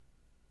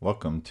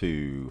Welcome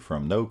to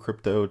From No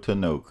Crypto to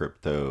No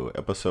Crypto,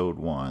 Episode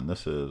 1.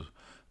 This is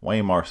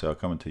Wayne Marcel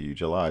coming to you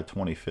July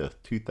 25th,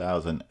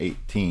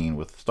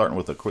 2018, starting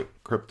with a quick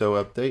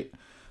crypto update.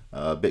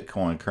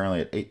 Bitcoin currently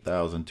at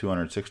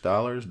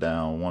 $8,206,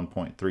 down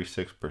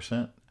 1.36%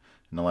 in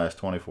the last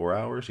 24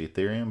 hours.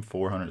 Ethereum,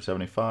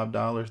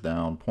 $475,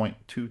 down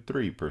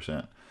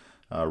 0.23%.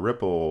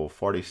 Ripple,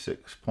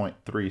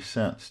 46.3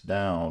 cents,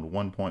 down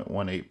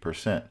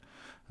 1.18%.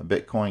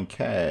 Bitcoin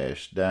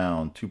Cash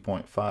down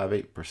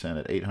 2.58%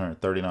 at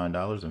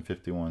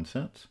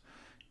 $839.51.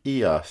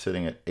 EOS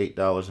sitting at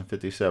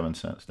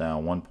 $8.57,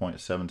 down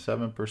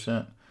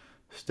 1.77%.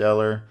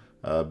 Stellar,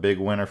 big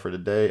winner for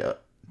today,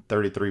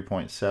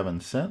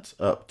 33.7 cents,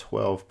 up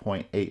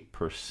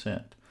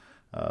 12.8%.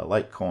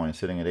 Litecoin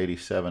sitting at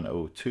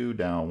 87.02,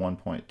 down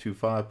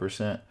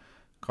 1.25%.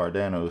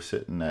 Cardano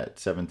sitting at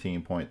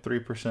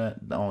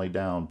 17.3%, only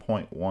down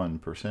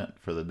 0.1%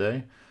 for the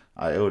day.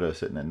 IOTA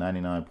sitting at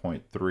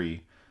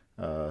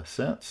 99.3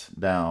 cents,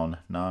 down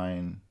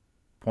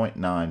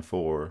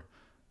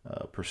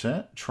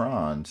 9.94%.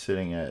 Tron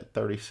sitting at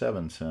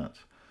 37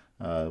 cents,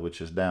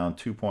 which is down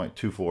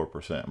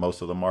 2.24%.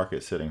 Most of the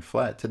market sitting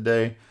flat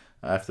today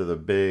after the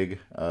big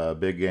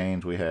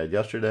gains we had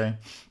yesterday.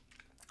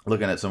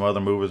 Looking at some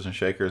other movers and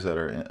shakers that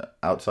are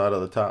outside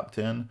of the top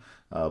 10,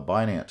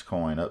 Binance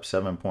Coin up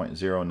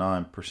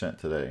 7.09%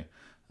 today.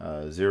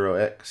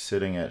 0x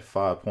sitting at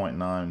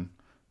 5.9%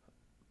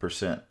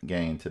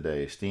 gain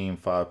today. Steam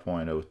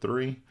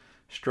 5.03,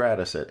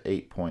 Stratus at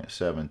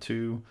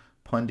 8.72,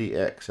 Pundi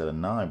X at a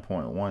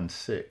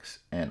 9.16,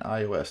 and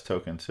iOS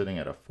token sitting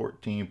at a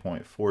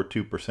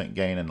 14.42%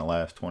 gain in the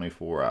last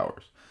 24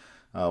 hours.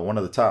 One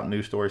of the top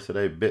news stories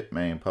today,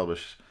 Bitmain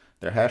published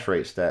their hash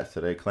rate stats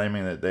today,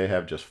 claiming that they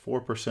have just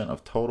 4%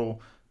 of total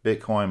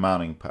Bitcoin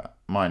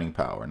mining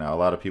power. Now, a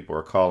lot of people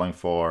are calling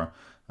for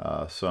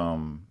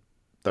some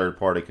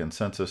third-party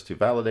consensus to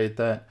validate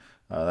that.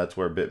 That's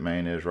where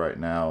Bitmain is right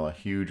now, a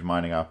huge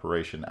mining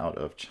operation out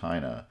of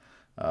China.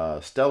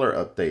 Stellar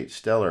update.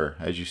 Stellar,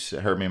 as you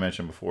heard me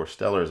mention before,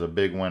 Stellar is a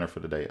big winner for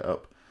today,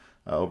 up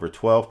over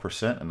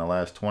 12% in the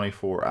last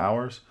 24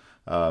 hours.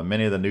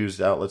 Many of the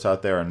news outlets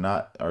out there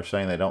are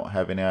saying they don't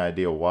have any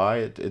idea why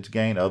it's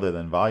gained other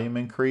than volume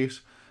increase.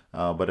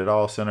 But it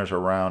all centers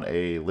around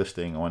a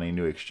listing on a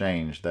new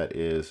exchange that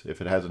is, if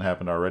it hasn't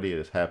happened already, it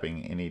is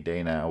happening any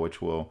day now,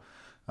 which will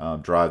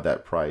drive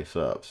that price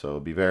up. So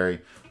be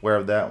very aware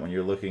of that when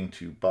you're looking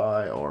to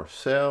buy or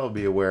sell.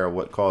 Be aware of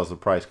what caused the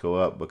price go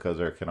up, because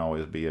there can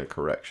always be a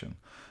correction.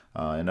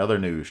 In other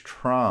news,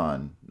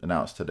 Tron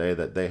announced today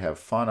that they have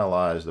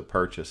finalized the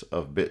purchase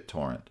of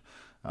BitTorrent.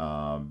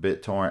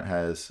 BitTorrent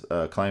has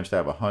claims to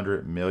have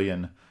 100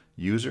 million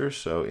users,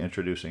 so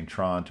introducing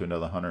Tron to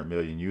another 100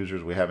 million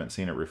users. We haven't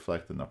seen it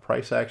reflect in the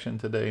price action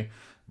today,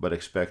 but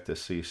expect to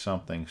see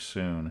something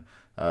soon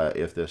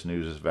if this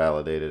news is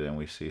validated and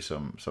we see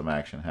some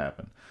action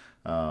happen.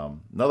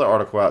 Another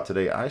article out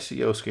today,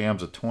 ICO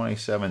scams of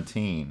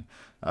 2017.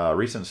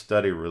 Recent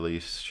study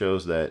release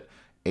shows that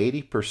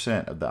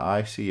 80% of the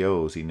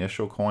ICO's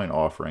initial coin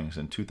offerings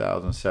in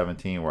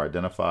 2017 were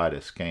identified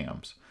as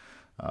scams.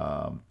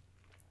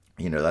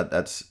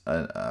 That's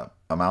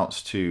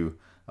amounts to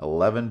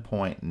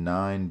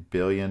 $11.9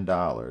 billion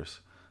of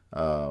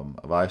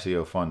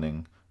ICO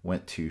funding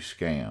went to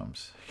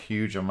scams.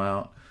 Huge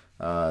amount.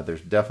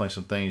 There's definitely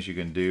some things you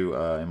can do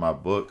in my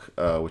book,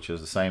 which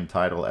is the same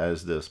title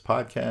as this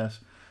podcast.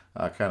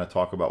 I kind of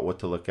talk about what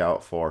to look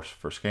out for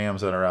scams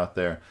that are out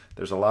there.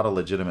 There's a lot of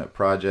legitimate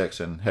projects,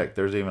 and heck,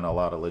 there's even a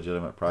lot of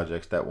legitimate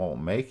projects that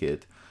won't make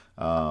it,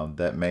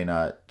 that may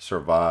not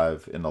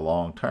survive in the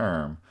long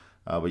term.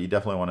 But you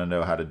definitely want to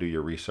know how to do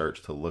your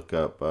research to look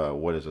up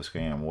what is a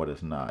scam, what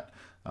is not.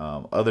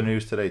 Other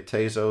news today,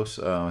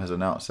 Tezos has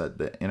announced that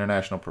the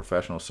International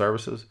Professional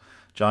Services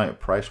giant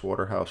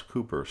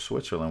PricewaterhouseCoopers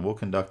Switzerland will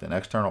conduct an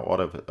external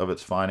audit of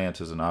its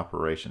finances and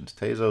operations.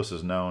 Tezos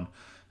is known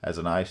as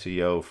an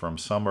ICO from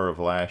summer of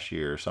last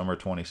year, summer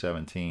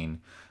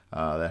 2017,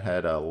 that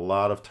had a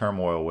lot of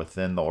turmoil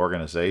within the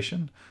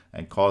organization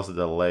and caused a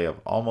delay of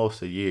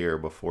almost a year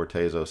before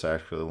Tezos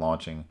actually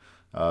launching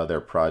their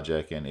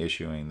project and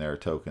issuing their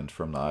tokens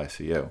from the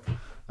ICO.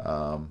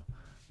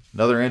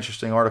 Another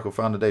interesting article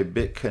found today,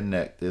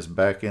 BitConnect is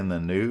back in the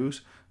news.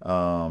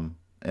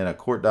 In a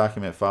court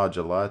document filed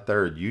July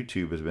 3rd,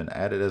 YouTube has been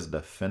added as a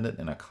defendant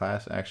in a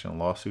class action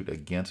lawsuit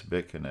against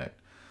BitConnect,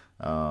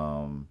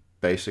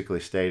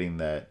 basically stating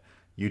that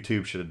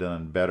YouTube should have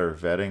done better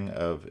vetting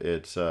of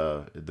its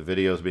the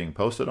videos being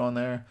posted on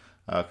there,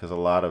 because a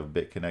lot of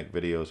BitConnect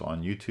videos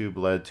on YouTube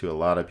led to a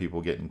lot of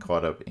people getting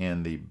caught up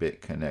in the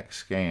BitConnect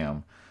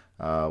scam,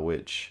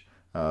 which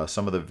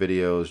some of the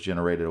videos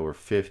generated over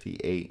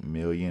 58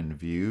 million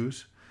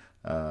views.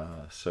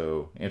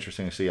 So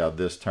interesting to see how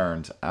this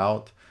turns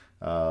out.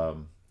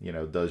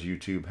 Does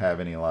YouTube have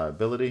any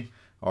liability,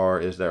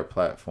 or is their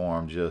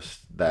platform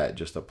just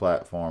a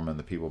platform and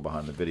the people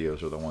behind the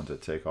videos are the ones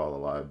that take all the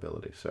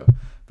liability? So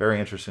very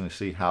interesting to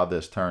see how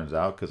this turns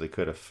out, because it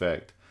could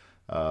affect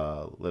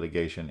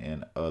litigation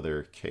in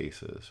other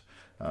cases.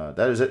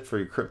 That is it for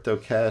your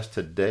CryptoCast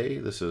today.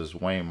 This is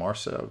Wayne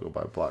Marcel. Go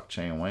by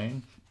Blockchain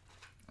Wayne.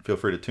 Feel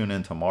free to tune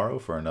in tomorrow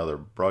for another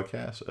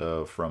broadcast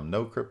of From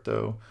No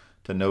Crypto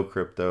to No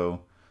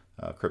Crypto,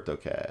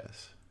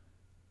 CryptoCast.